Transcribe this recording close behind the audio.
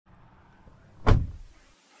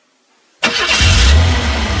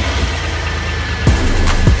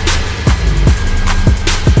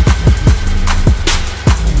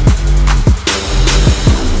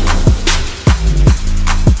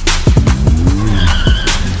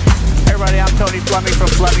Fleming from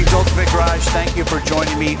Flemings Ultimate Garage. Thank you for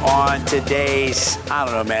joining me on today's, I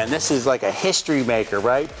don't know, man, this is like a history maker,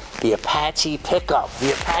 right? The Apache pickup.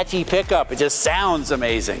 The Apache pickup. It just sounds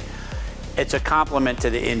amazing. It's a compliment to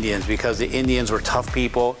the Indians because the Indians were tough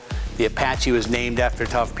people. The Apache was named after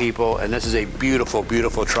tough people, and this is a beautiful,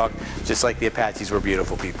 beautiful truck, just like the Apaches were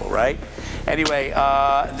beautiful people, right? Anyway,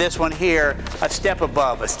 this one here, a step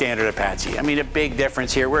above a standard Apache. I mean, a big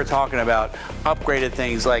difference here. We're talking about upgraded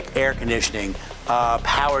things like air conditioning,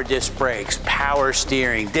 power disc brakes, power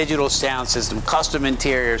steering, digital sound system, custom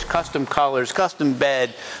interiors, custom colors, custom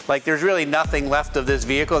bed. Like, there's really nothing left of this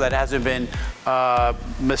vehicle that hasn't been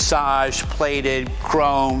massaged, plated,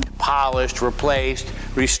 chromed, polished, replaced,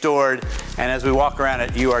 restored. And as we walk around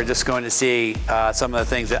it, you are just going to see some of the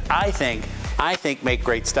things that I think make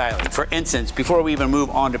great styling. For instance, before we even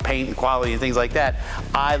move on to paint and quality and things like that,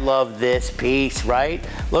 I love this piece, right?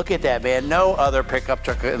 Look at that, man. No other pickup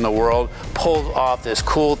truck in the world pulls off this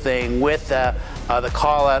cool thing with the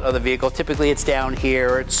call out of the vehicle. Typically it's down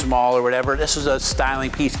here, or it's small or whatever. This is a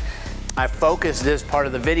styling piece. I focused this part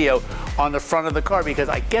of the video on the front of the car because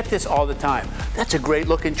I get this all the time. That's a great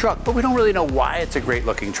looking truck, but we don't really know why it's a great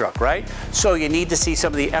looking truck, right? So you need to see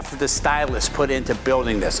some of the effort the stylists put into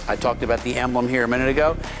building this. I talked about the emblem here a minute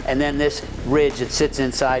ago, and then this ridge that sits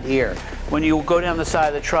inside here. When you go down the side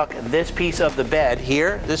of the truck, this piece of the bed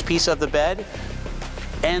here, this piece of the bed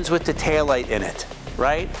ends with the taillight in it.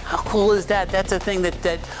 Right? How cool is that? That's a thing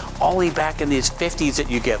that only back in these 50s that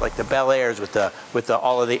you get, like the Bel Airs with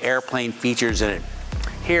all of the airplane features in it.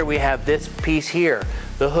 Here we have this piece here.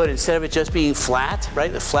 The hood, instead of it just being flat,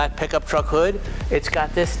 right? The flat pickup truck hood, it's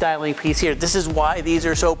got this styling piece here. This is why these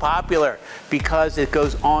are so popular, because it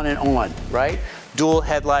goes on and on, right? Dual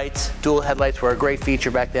headlights were a great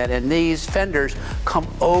feature back then, and these fenders come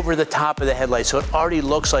over the top of the headlights, so it already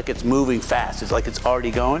looks like it's moving fast. It's like it's already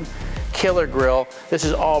going. Killer grille. This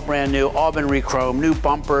is all brand new, all been re-chromed, new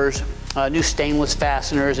bumpers, new stainless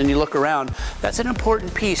fasteners, and you look around, that's an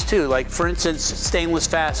important piece too. Like, for instance, stainless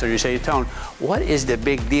fastener. You say, Tone, what is the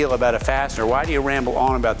big deal about a fastener? Why do you ramble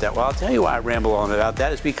on about that? Well, I'll tell you why I ramble on about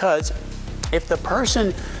that. Is because if the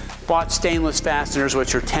person bought stainless fasteners,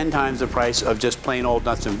 which are 10 times the price of just plain old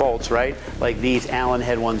nuts and bolts, right? Like these Allen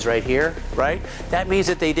head ones right here, right? That means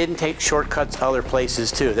that they didn't take shortcuts other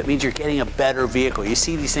places too. That means you're getting a better vehicle. You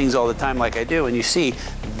see these things all the time like I do, and you see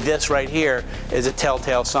this right here is a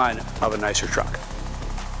telltale sign of a nicer truck.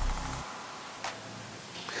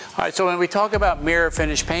 All right, so when we talk about mirror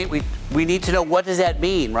finish paint, we need to know, what does that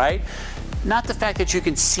mean, right? Not the fact that you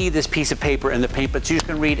can see this piece of paper in the paint, but you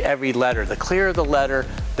can read every letter. The clearer the letter,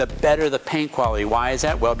 the better the paint quality. Why is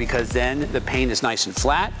that? Well, because then the paint is nice and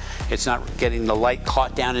flat. It's not getting the light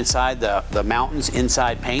caught down inside the mountains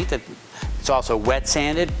inside paint. It's also wet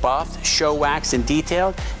sanded, buffed, show waxed, and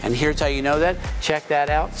detailed. And here's how you know that. Check that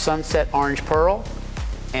out, Sunset Orange Pearl,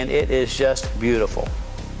 and it is just beautiful.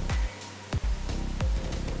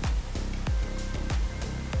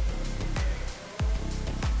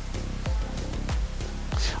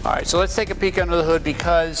 All right, so let's take a peek under the hood,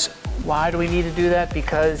 because why do we need to do that?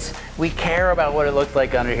 Because we care about what it looks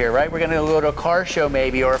like under here, right? We're gonna go to a car show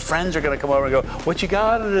maybe, or friends are gonna come over and go, what you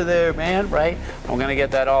got under there, man, right? I'm gonna get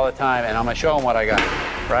that all the time, and I'm gonna show them what I got,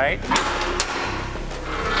 right?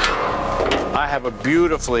 I have a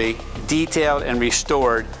beautifully detailed and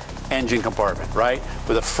restored engine compartment, right?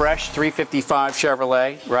 With a fresh 355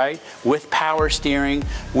 Chevrolet, right? With power steering,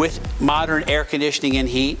 with modern air conditioning and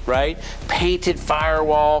heat, right? Painted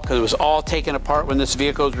firewall, because it was all taken apart when this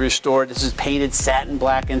vehicle was restored. This is painted satin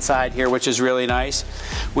black inside here, which is really nice.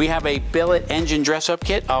 We have a billet engine dress-up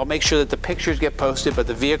kit. I'll make sure that the pictures get posted, but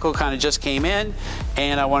the vehicle kind of just came in,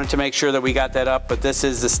 and I wanted to make sure that we got that up, but this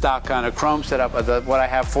is the stock kind of chrome setup. What I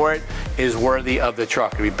have for it is worthy of the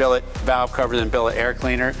truck. It'll be billet valve covers and billet air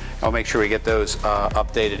cleaner. I'll make sure we get those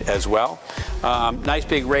updated as well. Nice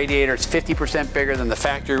big radiator. It's 50% bigger than the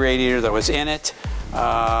factory radiator that was in it.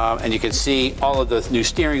 And you can see all of the new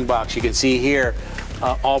steering box. You can see here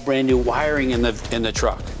all brand new wiring in the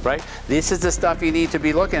truck, right? This is the stuff you need to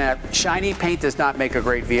be looking at. Shiny paint does not make a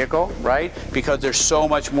great vehicle, right? Because there's so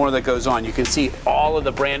much more that goes on. You can see all of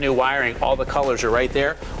the brand new wiring. All the colors are right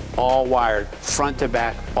there. All wired, front to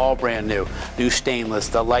back, all brand new. New stainless,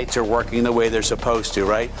 the lights are working the way they're supposed to,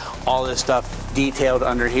 right? All this stuff detailed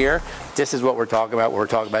under here. This is what we're talking about when we're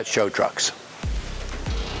talking about show trucks.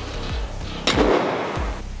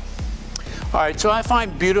 All right, so I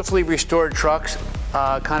find beautifully restored trucks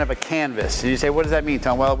kind of a canvas. And you say, what does that mean,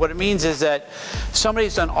 Tom? Well, what it means is that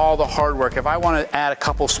somebody's done all the hard work. If I want to add a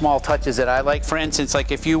couple small touches that I like, for instance,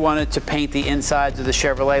 like if you wanted to paint the insides of the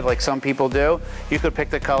Chevrolet like some people do, you could pick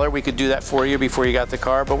the color. We could do that for you before you got the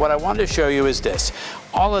car. But what I wanted to show you is this.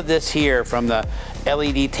 All of this here, from the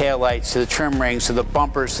LED taillights to the trim rings to the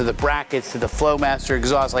bumpers to the brackets to the Flowmaster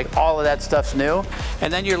exhaust, like all of that stuff's new.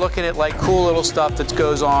 And then you're looking at like cool little stuff that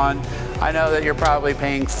goes on. I know that you're probably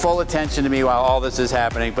paying full attention to me while all this is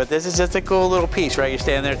happening, but this is just a cool little piece, right? You're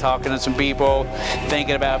standing there talking to some people,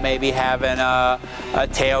 thinking about maybe having a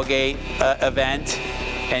tailgate event,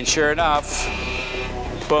 and sure enough,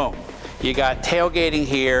 boom, you got tailgating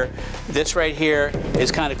here. This right here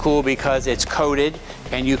is kind of cool because it's coated,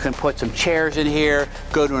 and you can put some chairs in here,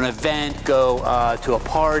 go to an event, go to a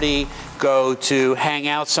party, go to hang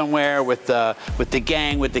out somewhere with the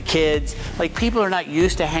gang, with the kids. Like, people are not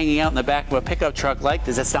used to hanging out in the back of a pickup truck like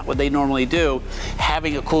this. That's not what they normally do.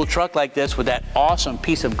 Having a cool truck like this with that awesome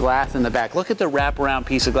piece of glass in the back. Look at the wraparound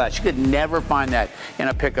piece of glass. You could never find that in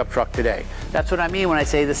a pickup truck today. That's what I mean when I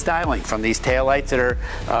say the styling, from these taillights that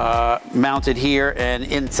are mounted here and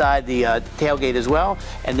inside the tailgate as well,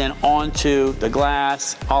 and then onto the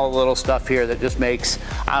glass, all the little stuff here that just makes,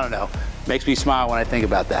 I don't know, makes me smile when I think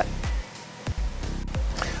about that.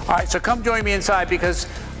 All right, so come join me inside, because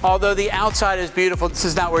although the outside is beautiful, this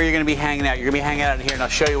is not where you're going to be hanging out. You're going to be hanging out in here, and I'll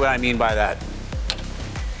show you what I mean by that.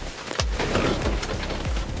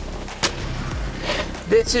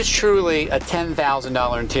 This is truly a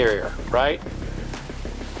 $10,000 interior, right?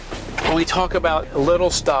 When we talk about little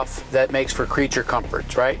stuff that makes for creature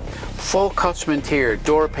comforts, right? Full custom interior,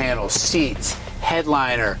 door panels, seats,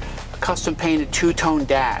 headliner, custom painted two-tone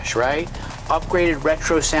dash, right? Upgraded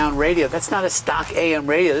retro sound radio. That's not a stock AM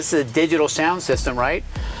radio. This is a digital sound system, right?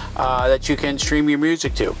 That you can stream your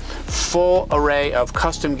music to. Full array of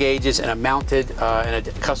custom gauges and a mounted and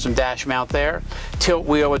a custom dash mount there. Tilt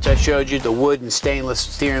wheel, which I showed you, the wood and stainless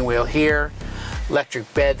steering wheel here.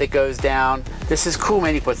 Electric bed that goes down. This is cool,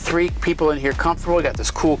 man. You put 3 people in here comfortable. You got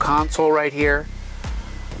this cool console right here.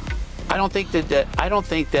 I don't think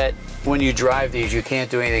that when you drive these, you can't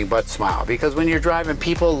do anything but smile, because when you're driving,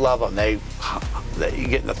 people love them. You're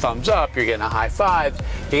getting the thumbs up, you're getting a high five,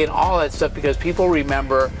 you're getting all that stuff, because people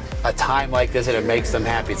remember a time like this and it makes them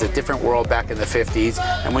happy. It's a different world back in the 50s,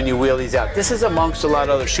 and when you wheel these out, this is amongst a lot of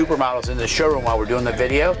other supermodels in the showroom while we're doing the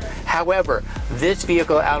video. However, this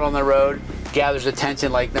vehicle out on the road gathers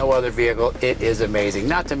attention like no other vehicle. It is amazing.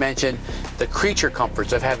 Not to mention the creature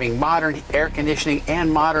comforts of having modern air conditioning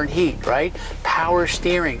and modern heat, right? Power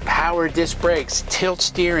steering, power disc brakes, tilt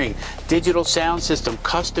steering, digital sound system,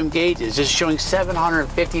 custom gauges, just showing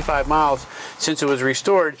 755 miles since it was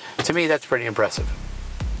restored. To me, that's pretty impressive.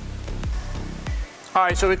 All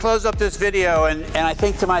right, so we closed up this video, and I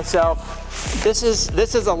think to myself, this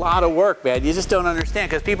is a lot of work, man. You just don't understand,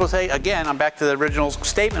 because people say, again, I'm back to the original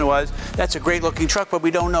statement was, that's a great looking truck, but we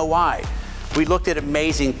don't know why. We looked at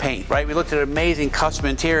amazing paint, right? We looked at amazing custom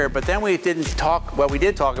interior, but then we didn't talk, well, we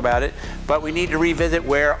did talk about it, but we need to revisit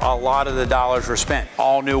where a lot of the dollars were spent.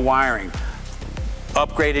 All new wiring,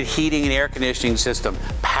 upgraded heating and air conditioning system,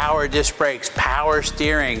 power disc brakes, power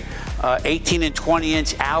steering, 18 and 20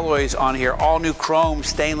 inch alloys on here, all new chrome,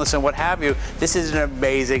 stainless, and what have you. This is an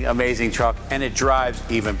amazing, amazing truck, and it drives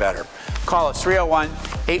even better. Call us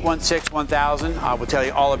 301-816-1000. I will tell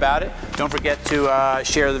you all about it. Don't forget to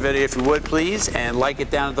share the video if you would, please, and like it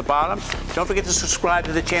down at the bottom. Don't forget to subscribe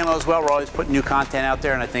to the channel as well. We're always putting new content out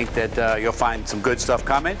there, and I think that you'll find some good stuff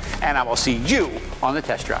coming, and I will see you on the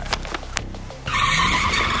test drive.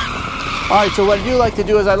 All right, so what I do like to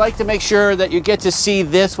do is I like to make sure that you get to see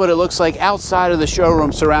this, what it looks like outside of the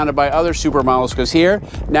showroom, surrounded by other supermodels, because here,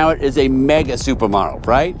 now it is a mega supermodel,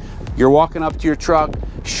 right? You're walking up to your truck,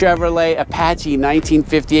 Chevrolet Apache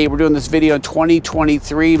 1958. We're doing this video in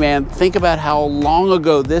 2023, man. Think about how long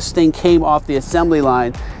ago this thing came off the assembly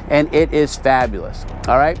line, and it is fabulous,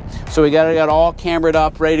 all right? So we got it all cambered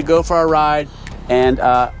up, ready to go for our ride, and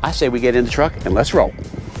I say we get in the truck and let's roll.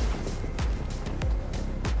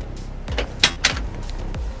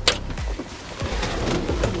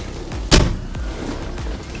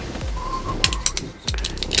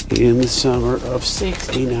 In the summer of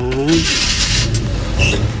 '69.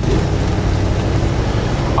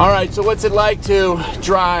 All right, so what's it like to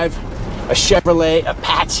drive a Chevrolet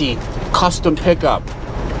Apache custom pickup?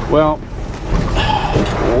 Well,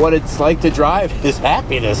 what it's like to drive is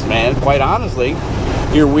happiness, man, quite honestly.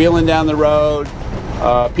 You're wheeling down the road,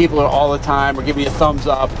 people are all the time are giving you a thumbs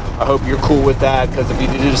up. I hope you're cool with that, because if you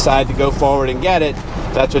do decide to go forward and get it,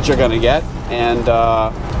 that's what you're gonna get. And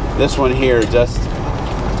this one here, just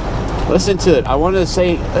listen to it. I wanted to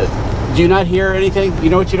say, Do you not hear anything? You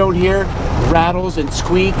know what you don't hear? Rattles and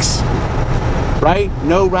squeaks, right?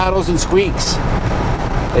 No rattles and squeaks.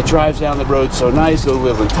 It drives down the road so nice. The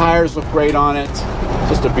wheels and tires look great on it.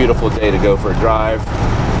 Just a beautiful day to go for a drive.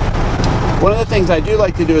 One of the things I do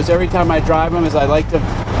like to do is every time I drive them is I like to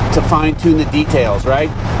fine tune the details, right?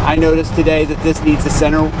 I noticed today that this needs the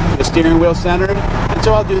steering wheel centered, and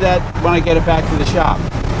so I'll do that when I get it back to the shop.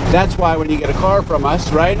 That's why when you get a car from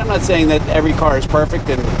us, right? I'm not saying that every car is perfect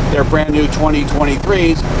and they're brand new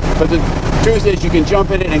 2023s, but the truth is you can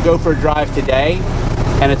jump in it and go for a drive today,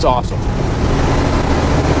 and it's awesome.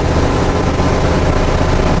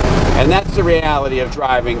 And that's the reality of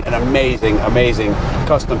driving an amazing, amazing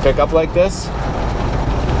custom pickup like this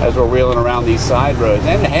as we're wheeling around these side roads.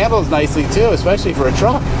 And it handles nicely too, especially for a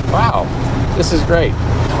truck. Wow, this is great.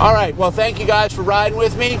 All right, well, thank you guys for riding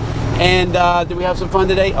with me. And did we have some fun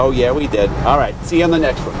today? Oh yeah, we did. All right, see you on the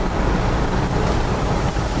next one.